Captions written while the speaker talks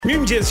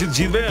Mëngjes të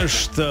gjithëve,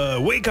 është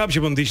Wake Up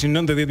që po ndiqni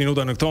 90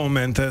 minuta në këto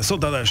momente. Sot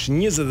data është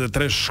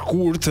 23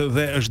 shkurt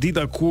dhe është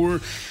dita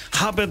kur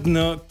hapet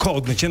në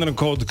kod, në qendrën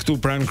kod këtu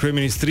pranë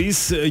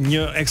kryeministrisë,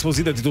 një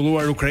ekspozitë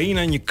titulluar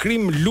Ukraina, një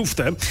krim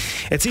lufte,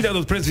 e cila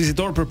do të pres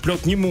vizitor për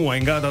plot një muaj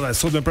nga data e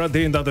sotme pra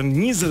deri në datën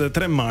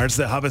 23 mars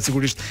dhe hapet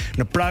sigurisht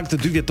në prag të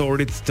 2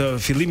 vjetorit të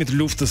fillimit të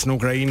luftës në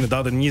Ukrainë në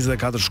datën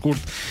 24 shkurt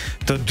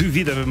të 2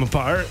 viteve më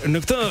parë. Në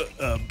këtë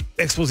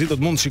ekspozitë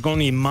do mund të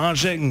shikoni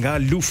imazhe nga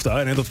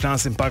lufta, ne do të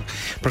flasim pak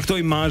për këto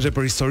imazhe,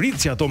 për historitë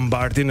që ato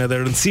mbartin edhe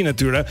rëndësinë e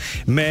tyre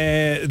me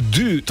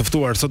dy të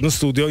ftuar sot në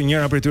studio.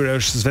 Njëra prej tyre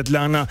është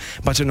Svetlana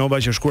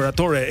Baçenova, që është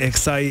kuratore e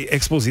kësaj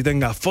ekspozite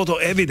nga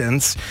Photo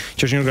Evidence,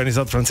 që është një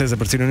organizatë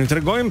franceze për cilën ju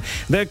tregojmë,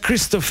 dhe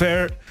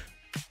Christopher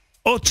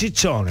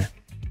Ociccione.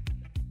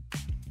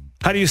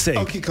 How do you say?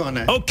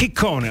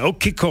 Okikone,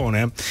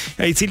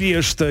 i cili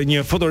është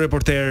një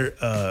fotoreporter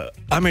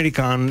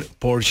amerikan,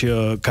 por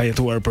që ka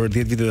jetuar për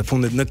 10 vitet e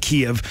fundit në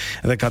Kiev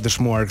dhe ka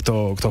dëshmuar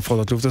këto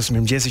foto të luftës.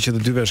 Mirëmëngjesi që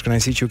të dyve, është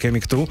kënaqësi që ju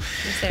kemi këtu.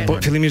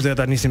 Po fillimisht do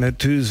ta nisim me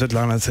ty,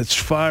 Svetlana, se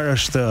çfarë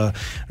është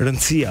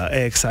rëndësia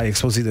e kësaj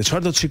ekspozite?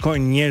 Çfarë do të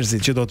shikojnë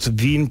njerëzit që do të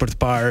vinë për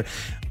të parë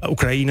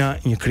Ukraina,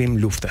 një krim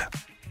lufte?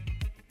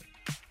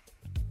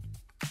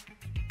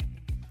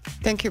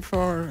 Thank you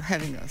for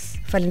having us.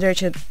 Faleminderit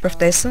që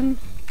përftesën.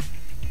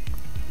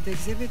 The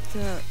exhibit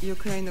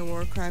Ukraine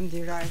War Crime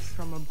derives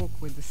from a book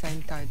with the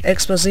same title.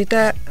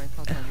 Ekspozita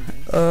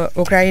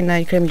Ukraina,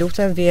 një krim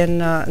lufte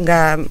vjen nga,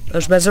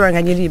 është bazuar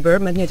nga një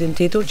libër me të njëjtin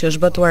titull që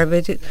është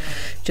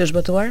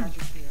botuar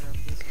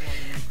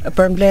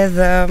përmbledh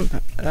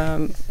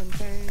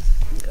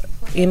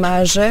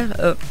imazhe,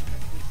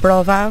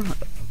 prova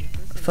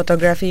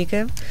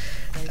fotografike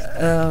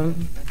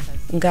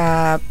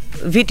nga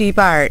viti i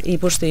parë i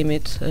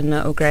pushtimit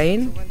në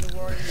Ukrainë.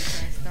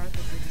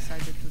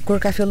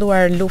 Kur ka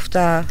filluar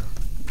lufta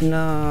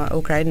në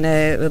Ukrainë,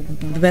 ne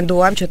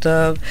menduam që të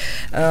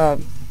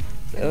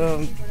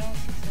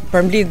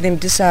përmbledhim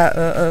disa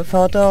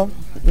foto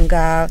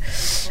nga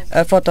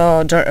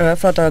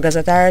foto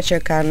gazetare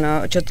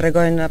që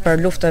tregojnë për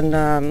luftën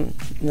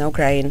në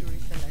Ukrainë.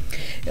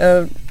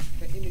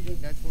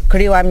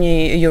 Krijuam një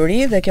juri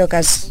dhe kjo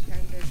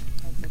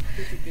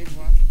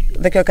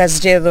ka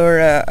zgjedhur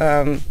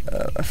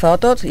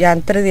fotot,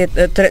 janë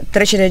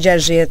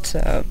 360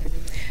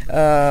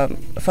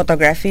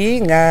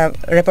 fotografi nga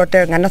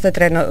reporter nga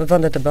 93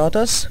 vende të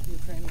botës.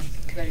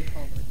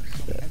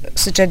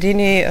 Siç e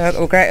dini,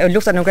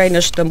 lufta në Ukrainë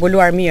është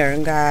mbuluar mirë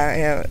nga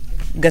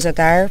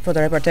gazetarë,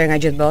 fotoreporter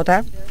nga gjithë bota.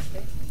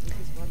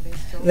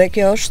 Dhe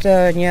kjo është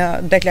një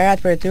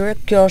deklaratë për tyre,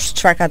 kjo është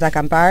çfarë ata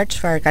kanë parë,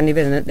 çfarë kanë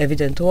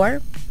evidentuar.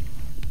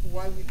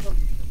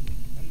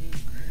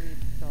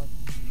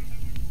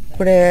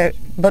 Kur e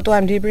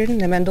botuam librin,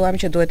 ne menduam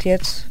që duhet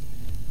jetë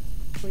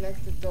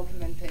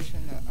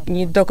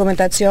një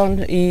dokumentacion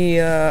i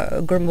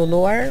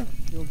grumbulluar.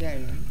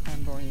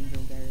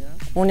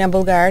 Unë jam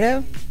bullgare,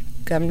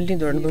 kam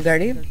lindur në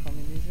Bullgari,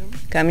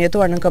 kam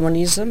jetuar në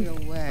komunizëm,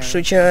 kështu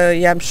që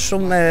jam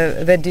shumë e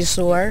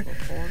vetëdijsuar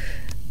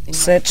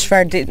se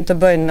çfarë të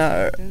bëjnë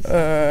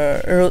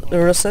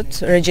Rusët,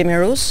 regjimi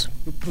rus.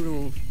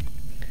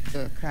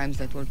 The crimes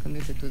that were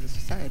committed to the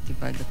society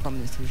by the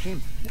communist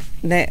regime.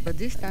 But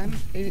this time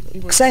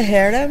kësaj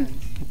here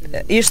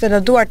ishte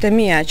në duart e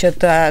mia që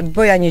të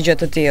bëja një gjë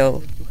të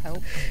tillë.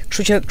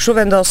 Kështu që kështu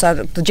vendosa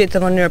të gjej një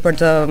mënyrë për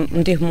të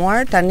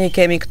ndihmuar. Tani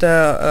kemi këtë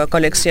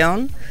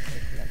koleksion.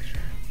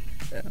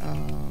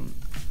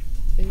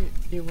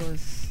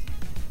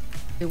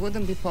 It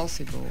wouldn't be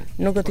possible.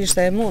 Nuk do të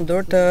ishte e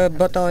mundur të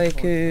botoj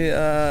ky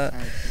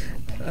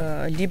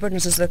libër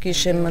nëse s'do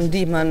kishim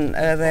ndihmën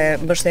edhe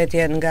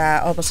mbështetjen nga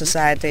Open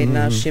Society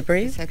në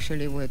Shqipëri.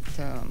 Actually with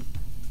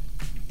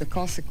the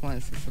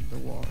consequences of the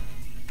war.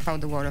 How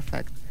the war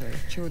affects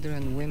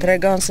children, women.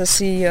 Tregon se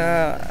si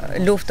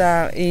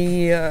lufta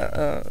i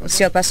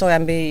sjell pasoja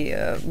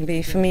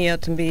mbi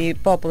fëmijët, mbi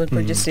popullin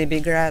përgjithësi,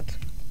 mbi gratë.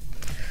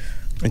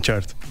 Në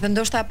qartë. Dhe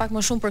ndoshta pak më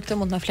shumë për këtë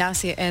mund të na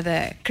flasi edhe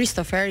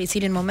Christopher, i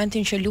cili në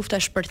momentin që lufta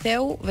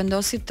shpërtheu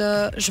vendosi të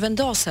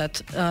zhvendoset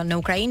në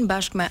Ukrainë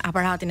bashkë me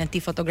aparatin e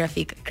tij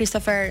fotografik.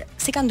 Christopher,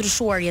 si ka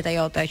ndryshuar jeta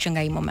jote që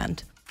nga ai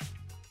moment?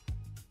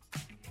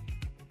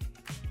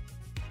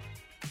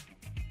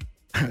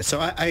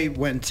 So I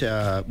went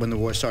when the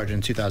war started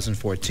in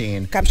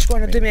 2014. Kam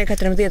shkuar në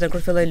 2014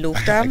 kur filloi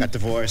lufta. I got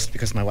divorced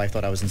because my wife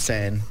thought I was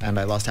insane and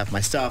I lost half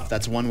my stuff.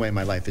 That's one way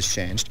my life has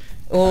changed.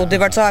 U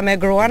divorcova me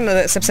gruan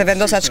sepse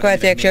vendosa të shkoja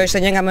atje. Kjo ishte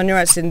një nga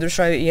mënyrat si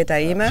ndryshoi jeta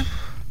ime.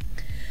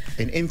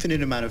 An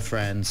infinite amount of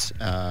friends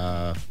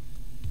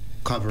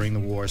covering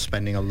the war,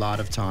 spending a lot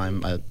of time.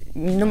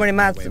 Numër i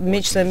madh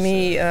miqtë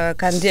mi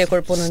kanë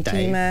ndjekur punën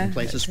time.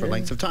 Places for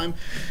lengths of time.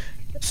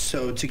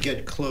 So to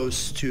get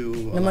close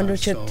to në mënyrë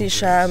që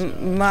t'isha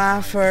më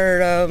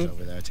afër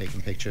taking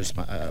pictures,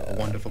 a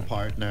wonderful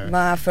partner.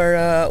 Më afër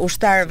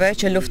ushtarëve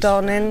që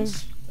luftonin.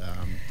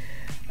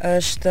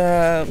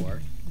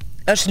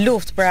 Është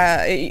luftë,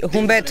 pra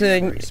humbet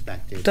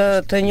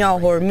të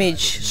njohur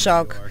miq,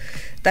 shok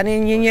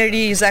Tani një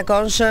njeri I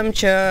zakonshëm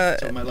që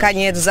ka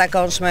një jetë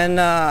zakonshme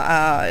në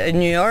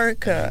New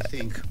York,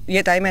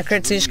 jeta ime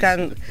krejtësisht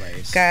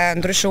ka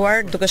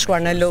ndryshuar duke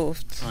shkuar në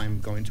luftë.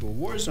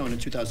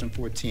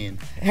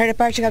 Herë e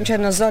parë që kam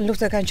qenë në zonë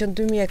lufte kanë qenë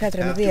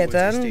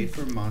 2014-ën,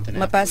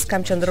 më pas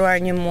kam qëndruar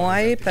një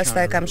muaj,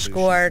 pastaj kam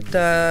shkuar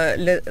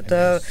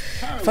të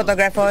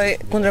fotografoj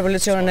kundër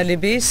revolucionit në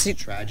Libi,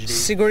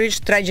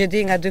 sigurisht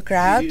tragjedi nga dy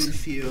krahët,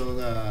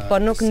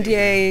 po nuk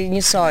ndjej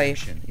njësoj,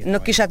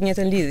 nuk kisha të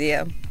njëjtën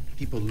lidhje.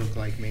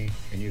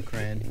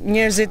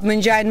 Njerëzit më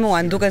ngjajnë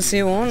mua, duken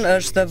si unë,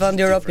 është vend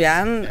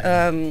europian,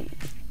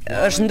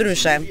 është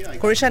ndryshe.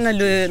 Kur isha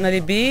në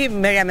Libi,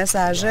 merja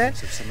mesazhe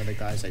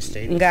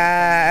nga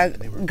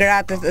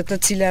gratë të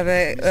cilave,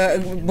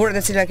 burrat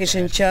e cilave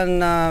kishin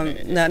qenë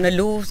në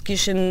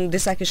luftë,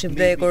 disa kishin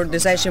vdekur,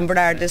 disa ishin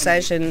vrarë, disa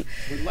ishin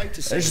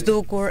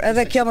zhdukur,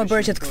 edhe kjo më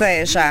bëri që të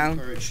kthehesha.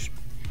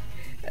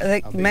 Dhe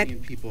me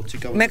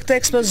këtë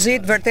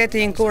ekspozit vërtet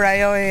I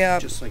inkurajoj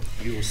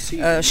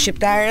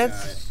shqiptarët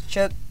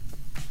që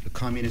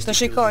të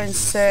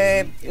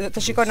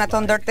shikojnë ato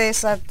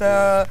ndërtesat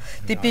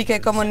tipike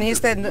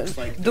komuniste,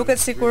 duket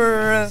sikur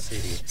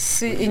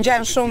I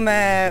ngjajnë shumë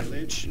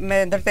me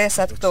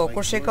ndërtesat këtu.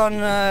 Kur shikon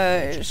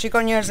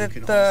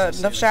njerëzit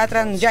në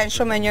fshatra, ngjajnë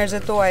shumë me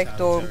njerëzit tuaj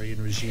këtu.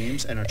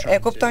 E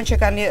kupton që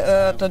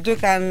të dy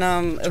kanë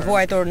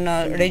vuajtur në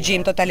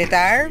regjim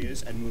totalitar.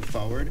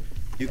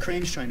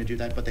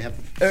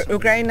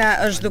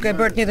 Ukraina është duke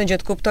bërë të njëjtën gjë,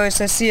 të kuptoj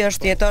se si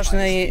është jetosh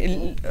në një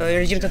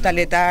regjim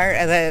totalitar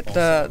edhe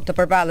të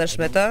përballesh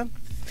me të.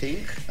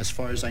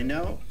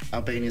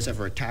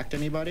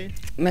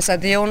 Me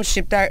sa di unë,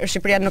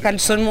 Shqipëria nuk ka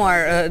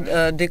sulmuar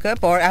dikë,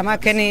 por ama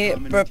keni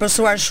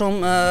përpërsuar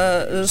shumë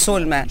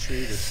sulme.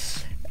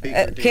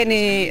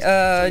 Keni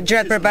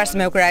gjërat përbashkët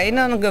me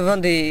Ukrainën, nga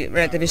vendi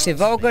relativisht I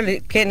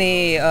vogël,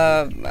 keni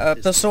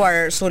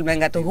pësuar sulme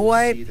nga të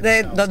huaj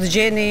dhe do të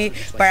gjeni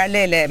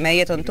paralele me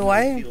jetën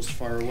tuaj.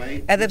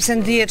 Edhe pse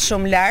ndihet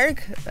shumë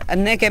larg,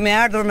 ne kemi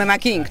ardhur me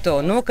makinë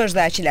këtu, nuk është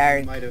aq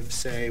larg.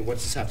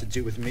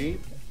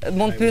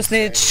 Mund të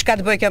pyesni çka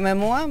të bëj kjo me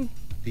mua?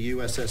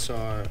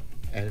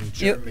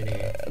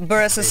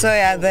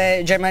 BRSS-ja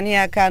dhe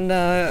Gjermania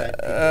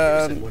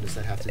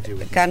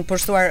kanë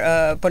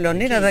pushtuar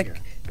Poloninë dhe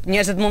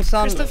njerëzit mund të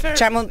thonë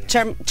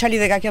çfarë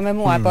lidhje ka kjo me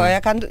mua, po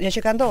ja që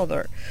ka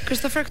ndodhur.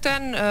 Christopher,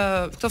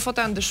 këto foto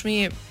janë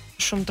dëshmi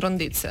shumë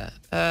tronditse.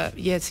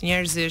 Jetë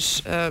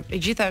njerëzish, e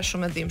gjitha është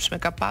shumë e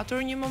dhimbshme. Ka patur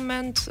një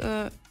moment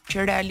që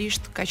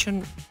realisht ka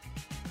qenë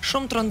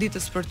shumë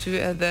tronditës për ty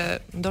edhe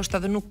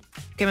ndoshta edhe nuk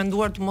ke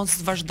menduar të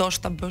mos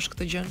vazhdosh ta bësh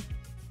këtë gjë?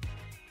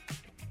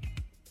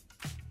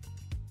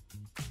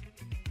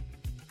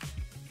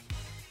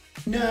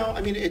 No, I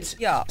mean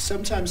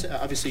sometimes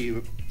obviously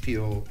you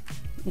feel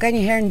nga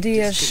një herë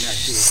ndihesh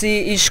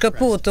si I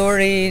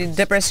shkëputur, I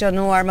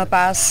depresionuar më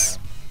pas.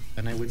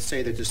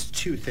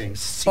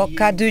 Po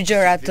ka dy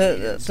gjëra,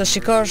 të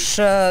shikosh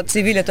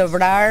civile të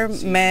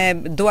vrarë me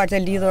duart e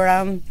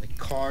lidhura,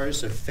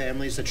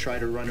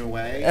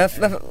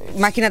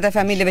 makinat e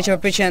familjeve që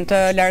përpiqen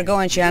të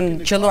largohen, që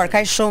janë qelluar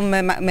kaq shumë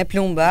me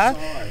plumba,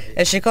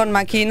 e shikon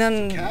makinën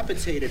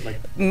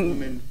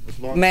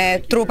me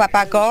trupa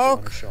pa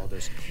kokë,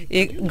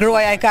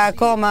 gruaja I ka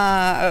akoma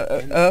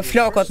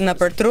flokot në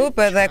për trup,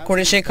 edhe kur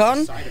I shikon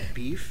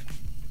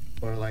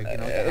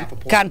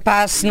kanë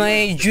pas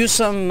në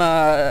gjysëm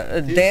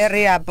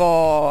deri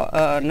apo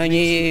në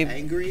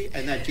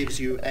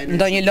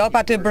një lop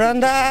aty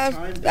brenda.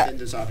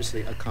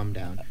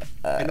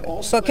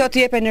 Po kjo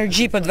të jep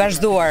energji për të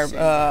vazhduar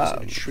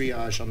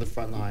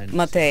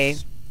më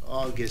tej.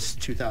 August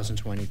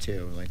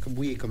 2022, like a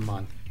week, a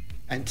month.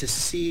 And to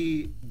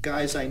see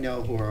guys I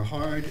know who are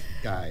hard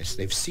guys,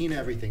 they've seen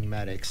everything,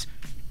 medics,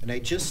 and I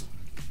just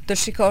të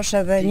shikosh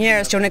edhe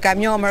njerëz që unë kam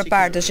njohur më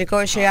parë, të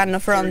shikoj që janë në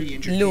front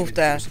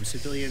lufte.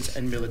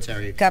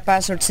 Ka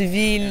pasur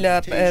civil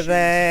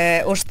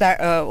edhe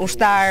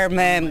ushtar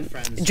me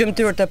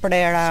gjymtyr të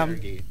prera.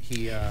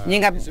 Një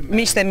nga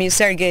miqtë e mi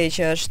Sergej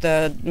që është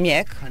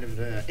mjek,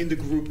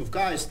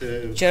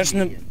 që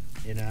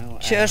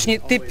është një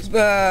tip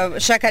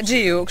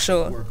shakaxhiu kështu.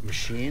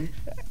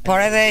 Por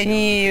edhe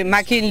një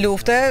makinë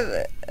lufte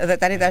dhe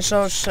tani ta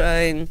shohsh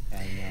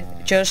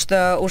që është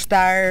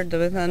ushtar, do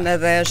të thënë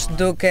edhe është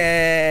duke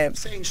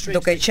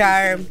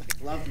qarë.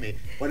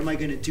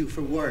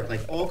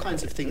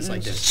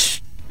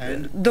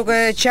 Duke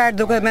qarë,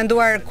 duke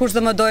menduar kush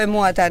do më dojë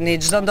mua tani,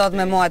 ç'do ndodh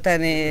me mua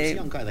tani.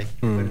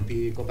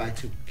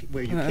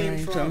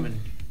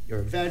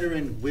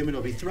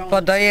 Po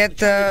do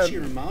jetë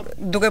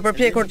duke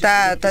përpjekur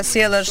ta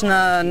sjellësh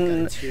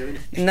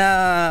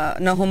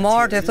në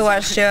humor, të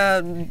thuash që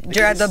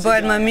gjërat do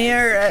bëhen më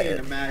mirë.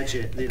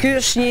 Ky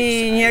është një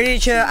njeri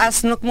që as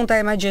nuk mund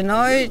ta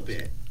imagjinoj.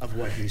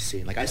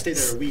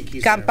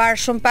 Kam parë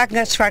shumë pak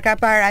nga çfarë ka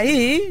parë ai.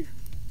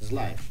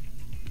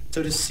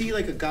 So to see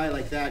like a guy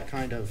like that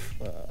kind of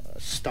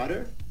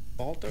stutter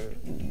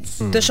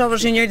Të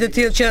shohësh një njerëz të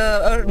tillë që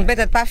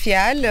mbetet pa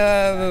fjalë,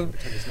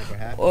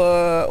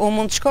 unë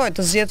mund të shkoj,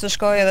 të zgjedh të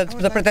shkoj edhe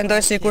të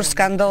pretendoj sikur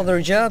s'ka ndodhur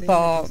gjë, po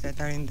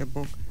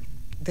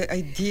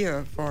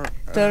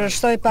të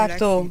rështoj pak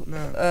këtu,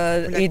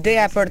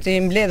 ideja për të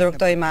mbledhur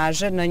këto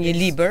imazhe në një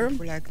libër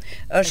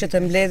është që të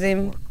mbledhim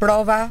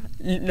prova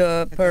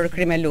për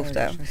krime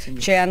lufte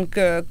që janë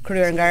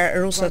kryer nga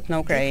rusët në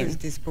Ukrainë.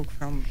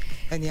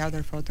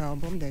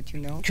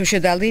 Kështu që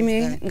dallimi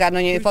nga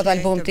ndonjë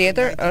fotoalbum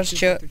tjetër është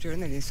që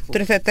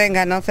 38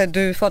 nga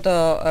 92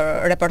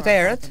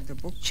 fotoreporterët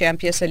që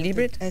janë pjesë e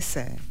librit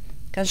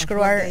kanë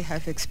shkruar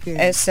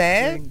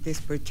ese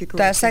të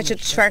asaj që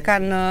çfarë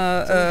kanë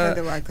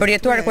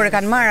përjetuar kur e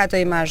kanë marrë atë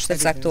imazh të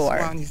caktuar.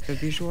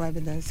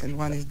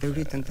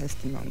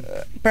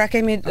 Pra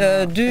kemi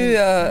dy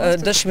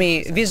dëshmi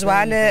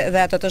vizuale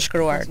dhe ato të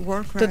shkruar.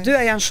 Të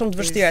dyja janë shumë të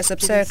vështira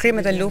sepse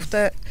krimet e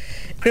luftës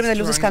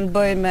kanë të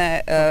bëjnë me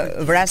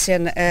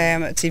vrasjen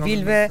e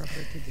civilëve,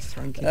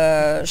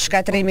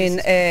 shkatrimin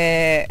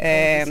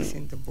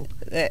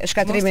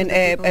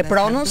e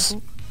pronës.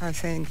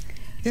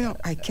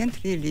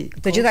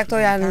 Të gjitha këto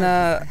janë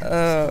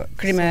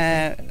krime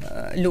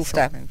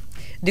lufte.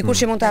 Dikush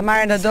që mund ta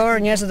marrë në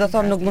dorë, njerëzit do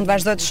thonë nuk mund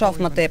vazhdoj të shoh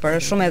më tepër,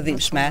 është shumë e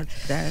dhimbshme.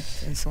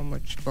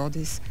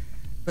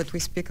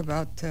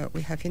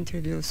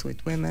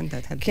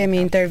 Kemi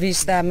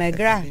intervista me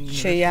gra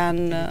që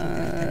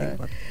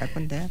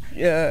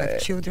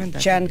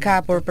janë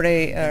kapur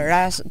prej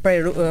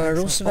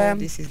rusëve.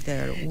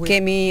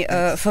 Kemi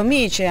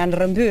fëmijë që janë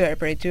rrëmbyer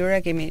prej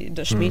tyre, kemi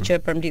dëshmi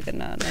që përmblidhen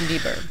në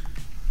libër.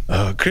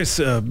 Chris,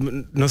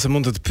 nëse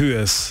mund të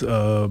pyes,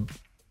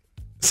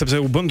 sepse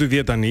u bën 2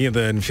 vjet tani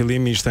dhe në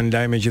fillim ishte në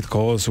lajme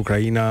gjithkohës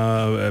Ukraina,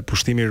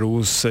 pushtimi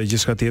rus,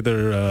 gjithçka tjetër,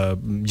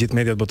 gjithë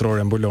mediat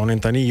botërore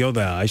mbulonin, tani jo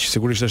dhe aq,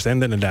 sigurisht është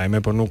ende në lajme,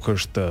 por nuk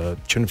është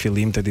që në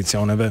fillim të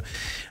edicioneve.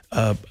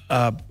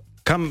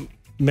 Kam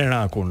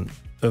merakun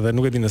dhe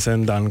nuk e di nëse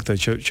ndan këtë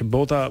që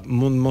bota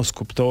mund mos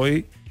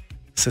kuptoj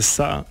se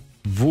sa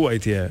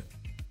vuajtje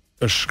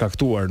është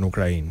shkaktuar në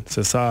Ukrainë,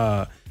 se sa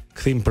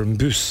kthim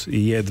përmbys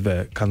i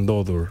jetëve ka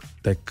ndodhur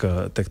tek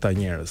këta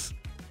njerëz.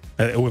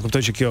 U e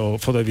kuptoj që kjo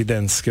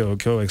fotoevidencë,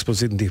 kjo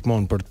ekspozit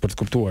ndihmon për të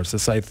kuptuar se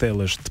sa i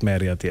thellë është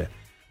tmerri atje.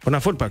 Po na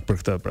fol pak për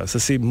këtë, pra,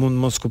 se si mund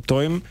mos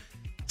kuptojmë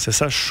se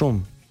sa shumë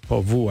po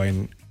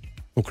vuajnë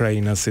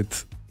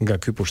ukrainasit nga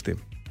ky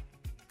pushtim.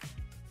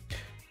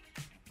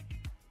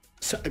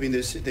 So, I mean,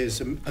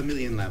 there's a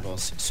million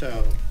levels. So,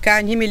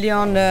 ka 1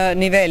 milion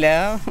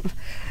nivele.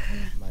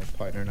 My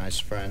partner,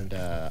 nice friend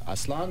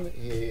Aslan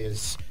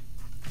is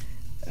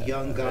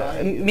young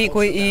guy. Miku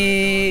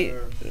i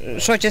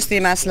shoqes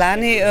tim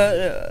Aslani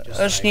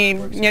është një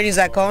njerëz i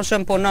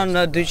zakonshëm, punon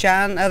në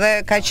dyqan edhe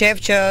ka qef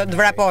që të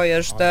vrapoj,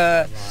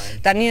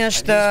 tani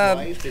është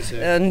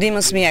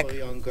ndihmës mjek.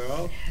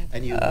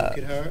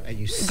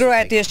 Gruaja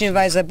e tij është një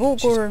vajzë e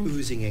bukur.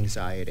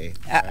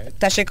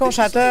 Ta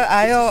shikosh atë,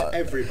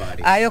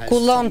 ajo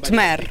kullon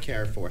tmerr.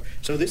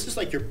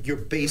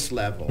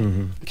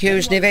 Kjo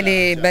është niveli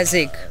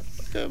bazik.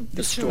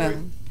 The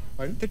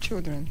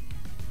children.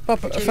 Po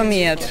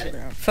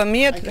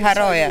fëmijët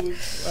harroje.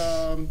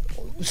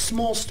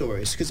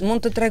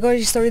 Mund të tregoj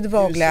histori të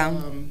vogla.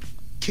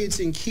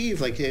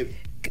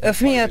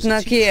 Fëmijët në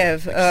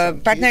Kiev,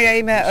 partnerja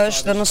ime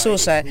është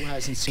mësuese.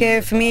 Ke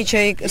fëmijë që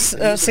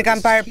si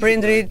kanë parë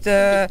prindrit,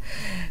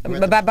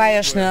 babai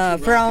është në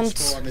front.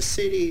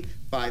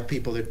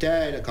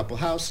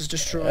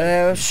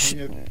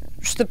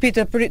 Shtëpi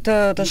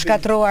të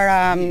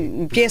shkatruara,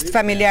 pjesë të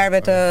familjarëve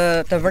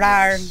të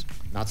vrarë.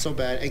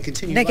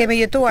 Ne kemi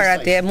jetuar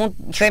atje, mund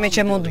të themi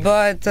që mund të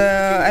bëhet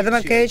edhe më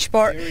keq,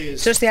 por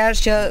çështja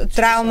është që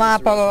trauma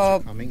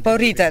po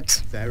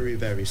rritet.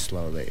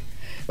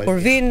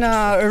 Kur vinë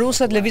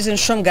rusët lëvizin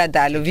shumë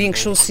ngadalë, vinë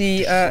kështu si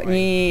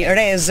një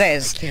re e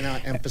zezë.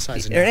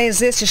 Re e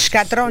zezë që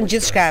shkatron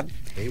gjithçka.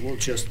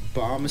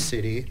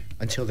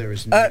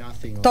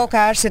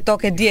 Toka është si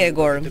tokë e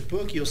djegur.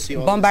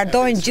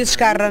 Bombardojnë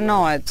gjithçka,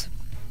 rrënohet.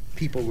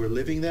 People were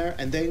living there,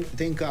 and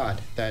thank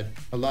God that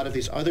a lot of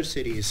these other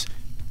cities,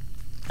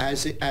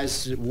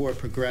 as war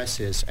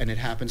progresses and it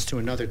happens to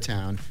another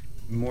town,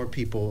 more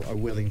people are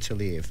willing to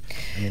leave.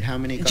 I mean, how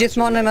many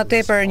gjithmonë më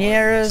tepër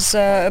njerëz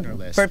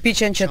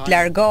përpiqen që të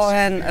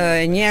largohen,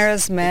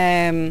 njerëz me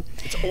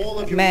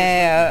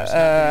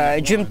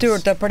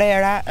gjymtyr të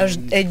prera,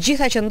 është e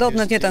gjitha që ndodh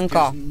në të njëjtën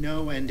kohë.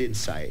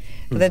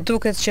 Dhe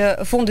duket që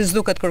fundi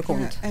s'duket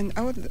kërkund.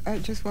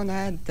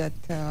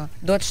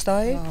 Duhet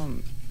shtoj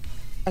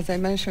as I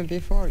mentioned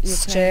before,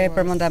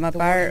 përmenda më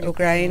parë,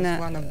 Ukraina,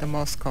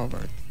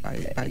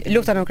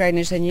 lufta në Ukrainë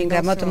ishte një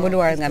nga më të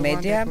mbuluar nga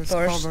media,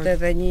 por është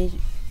edhe një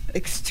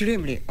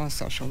extremely on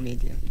social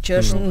media. Që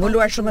është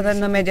mbuluar shumë edhe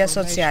në media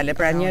sociale,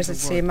 pra njerëzit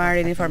si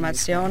marrin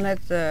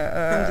informacionet,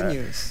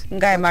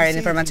 nga e marrin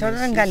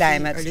informacionet nga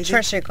lajmet.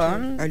 Çfarë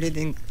shikon?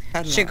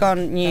 Shikon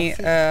një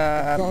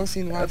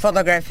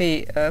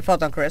fotografi,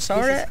 foton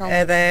kryesore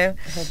edhe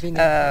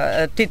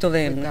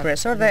titullin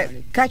kryesor dhe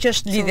kaq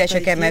është lidhja që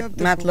ke me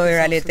atë lloj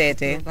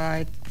realiteti.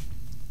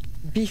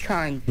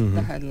 behind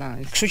the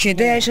headlines. Kështu që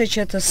ideja ishte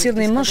që të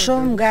sillni më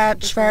shumë nga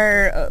çfarë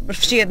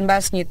fshihet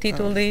mbas një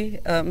titulli,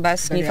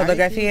 mbas një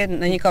fotografie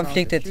në një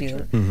konflikt të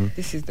tillë.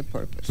 This is the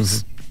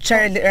purpose.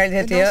 Çfarë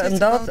realiteti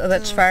ndodh dhe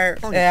çfarë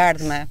e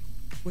ardhme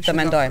të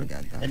mendojmë.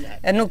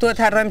 E nuk duhet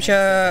harrojmë që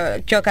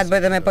kjo ka të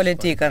bëjë me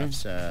politikën.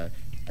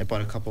 I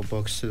bought a couple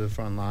books to the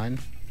front line,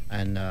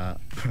 and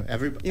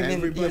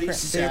everybody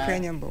the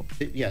Ukrainian book.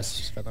 Yes,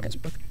 Svetlan's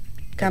book.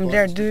 Kam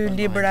bler 2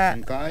 libra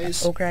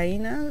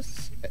Ukrainës.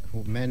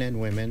 Men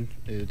and women,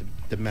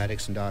 the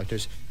medics and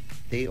doctors,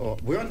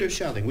 we're under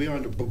shelling, we're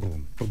under boom,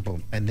 boom, boom,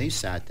 boom, and they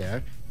sat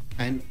there,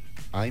 and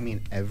I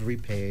mean every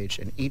page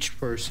and each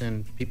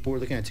person, people were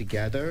looking at it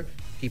together,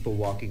 people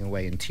walking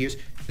away in tears,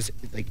 because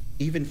like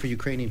even for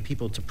Ukrainian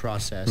people to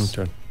process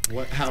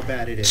how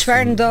bad it is.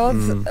 Çfarë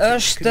ndodh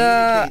është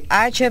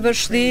aq e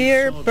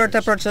vështirë për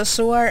të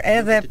procesuar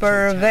edhe për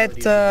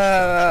vetë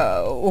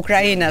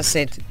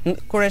ukrainasit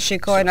kur e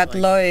shikojnë atë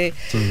lloj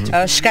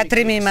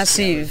shkatrimi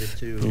masiv.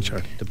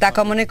 Ta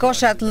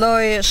komunikosh atë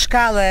lloj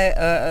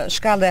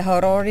shkallë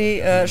horrori,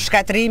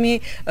 shkatrimi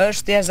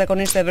është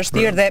jashtëzakonisht e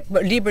vështirë dhe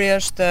libri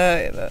është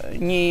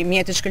një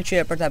mjet i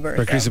shkëlqyer për ta bërë.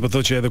 Për Krisi po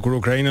thotë që edhe kur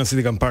ukrainasit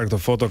i kanë parë këto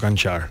foto kanë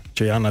qarë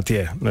që janë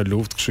atje në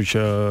luftë, kështu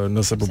që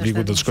nëse publiku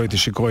do të shkojë të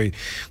shikojë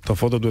këto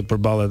foto duhet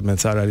përballet me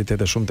ca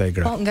realitete shumë të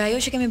egra. Po, nga ajo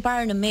që kemi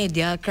parë në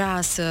media,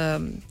 krahas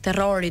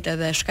terrorit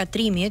edhe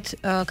shkatrimit,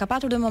 ka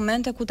patur dhe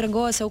momente ku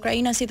tregohet se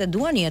ukrainasit e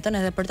duan jetën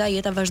edhe për ta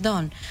jeta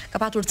vazhdon.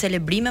 Ka patur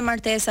celebrime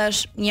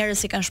martesash, njerëz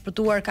që kanë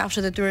shpëtuar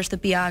kafshët e tyre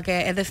shtëpiake,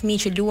 edhe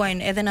fëmijë që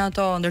luajnë edhe në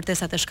ato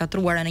ndërtesat e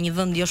shkatruara në një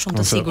vend jo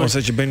shumë të sigurt.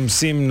 Ose që bëjnë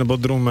mësim në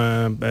bodrume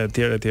etj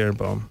etj,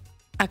 po.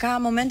 A ka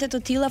momente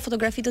të tilla,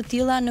 fotografi të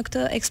tilla në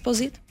këtë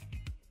ekspozit?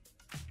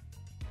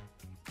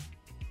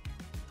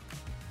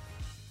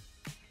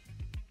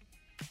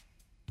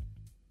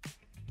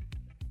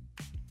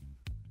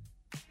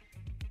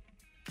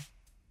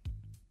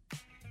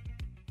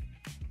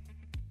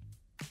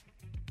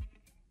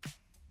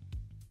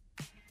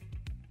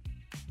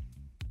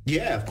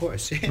 Yeah, of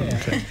course. Yeah.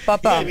 Okay. Yeah,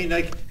 I mean,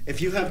 like, if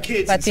you have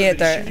kids and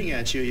somebody's shooting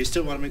at you, you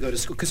still want them to go to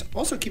school. Because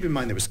also keep in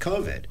mind there was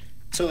COVID.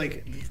 So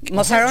like,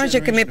 mos harroni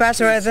që kemi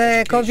pasur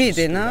edhe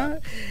Covidin, ëh.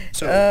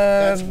 So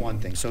that's one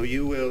thing. So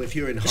you will, if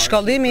you're in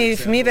shkollimi i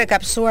fëmijëve ka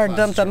pësuar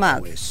dëm të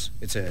madh. It's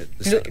the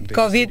second biggest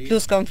Covid city.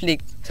 plus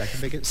konflikt.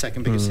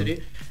 Second biggest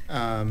city.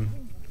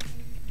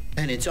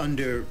 And it's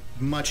under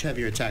much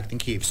heavier attack than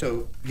Kyiv.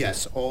 So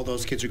yes, all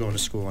those kids are going to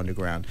school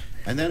underground.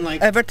 And then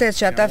like, e vërtet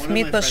që ata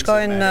fëmijët po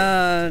shkojnë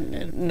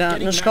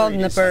në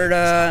shkollë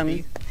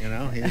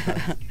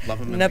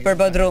në për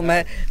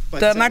bodrume.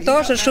 Të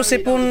martohesh është kështu si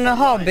punë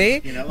hobi.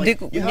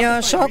 Një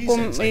shoku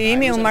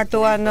imi u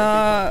martua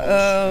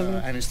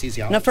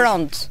në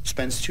front.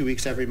 Spends 2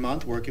 weeks every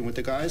month working with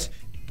the guys.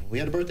 We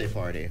had a birthday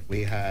party.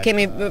 We had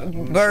kemi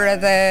bërë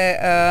edhe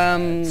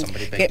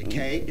somebody baked a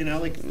cake, you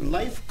know, like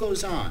life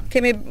goes on.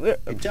 Kemi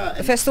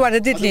festuar dhe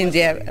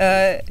ditëlindje.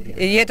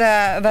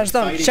 Jeta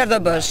vazhdon, çfarë do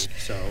bësh?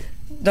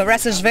 Do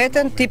vrasësh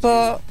veten, tipo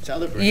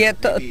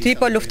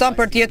lufton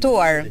për të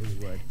jetuar.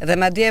 Dhe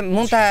madje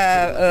mund ta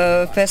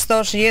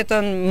festosh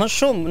jetën më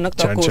shumë në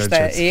këto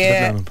kushte.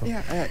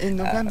 In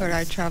November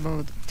I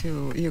traveled to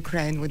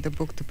Ukraine with the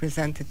book to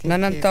present it in Kiev. Në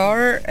nëntor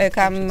e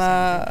kam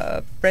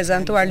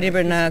prezantuar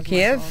librin në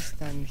Kiev.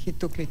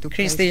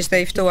 Kristi ishte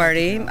i ftuar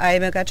im, ai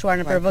më ka çuar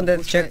në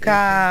përvendet që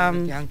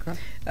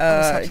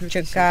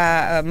ka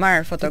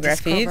marr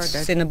fotografitë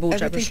si në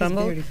Buça për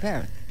shembull.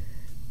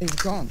 Is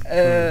gone.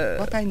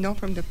 What I know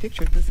from the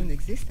picture doesn't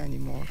exist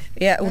anymore.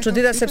 Ja, u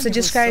çudita sepse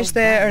gjithçka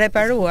ishte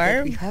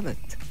reparuar. We have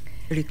it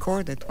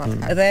recorded what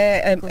happened. Dhe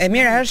e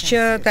mira është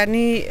që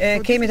tani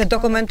kemi të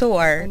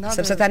dokumentuar,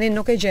 sepse tani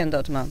nuk e gjen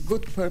dot më.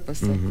 Good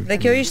purpose. Dhe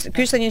ky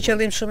ishte një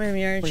qëllim shumë i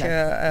mirë që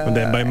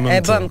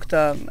e bëm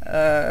këtë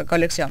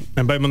koleksion.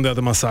 E mbaj mend atë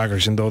masakër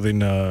që ndodhi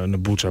në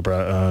Buça,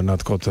 pra në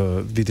atë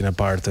kohë vitin e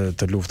parë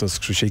të luftës,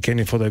 kështu që i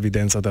keni foto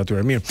evidencat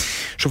atyre. Mirë.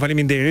 Shumë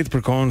faleminderit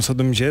për kohën sot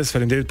mëngjes,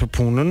 faleminderit për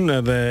punën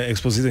edhe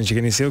ekspozitën që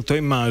keni sjellë. Këto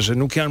imazhe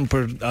nuk janë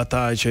për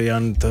ata që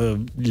janë të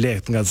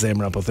lehtë nga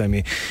zemra, po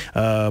themi,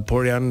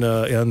 por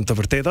janë të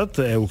vërtetat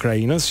e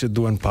Ukrainës që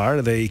duhen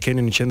parë dhe i keni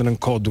në qendrën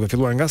kod duke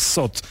filluar nga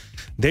sot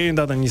deri në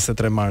datën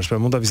 23 mars.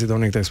 Pra mund ta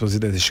vizitoni këtë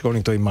ekspozitë dhe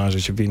shikoni këto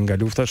imazhe që vijnë nga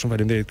lufta. Shumë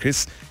faleminderit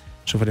Kris.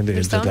 Shumë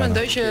faleminderit. Unë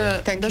mendoj që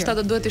ndoshta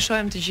do duhet i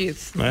shohim të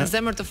gjithë. Me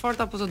zemër të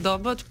fortë apo të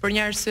dobët, për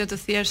një arsye të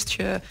thjeshtë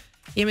që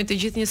jemi të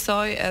gjithë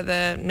njësoj, edhe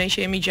ne që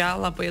jemi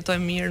gjallë apo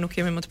jetojmë mirë nuk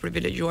jemi më të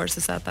privilegjuar se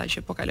sa ata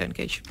që po kalojnë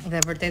keq. Dhe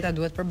vërteta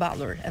duhet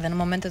përballur, edhe në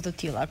momente të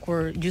tilla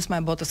kur gjysma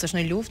e botës është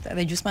në luftë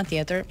edhe gjysma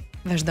tjetër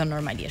vazhdon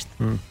normalisht.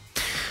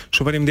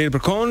 Shumë faleminderit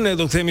për kohën,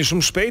 do të themi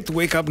shumë shpejt,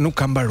 Wake Up nuk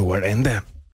ka mbaruar ende.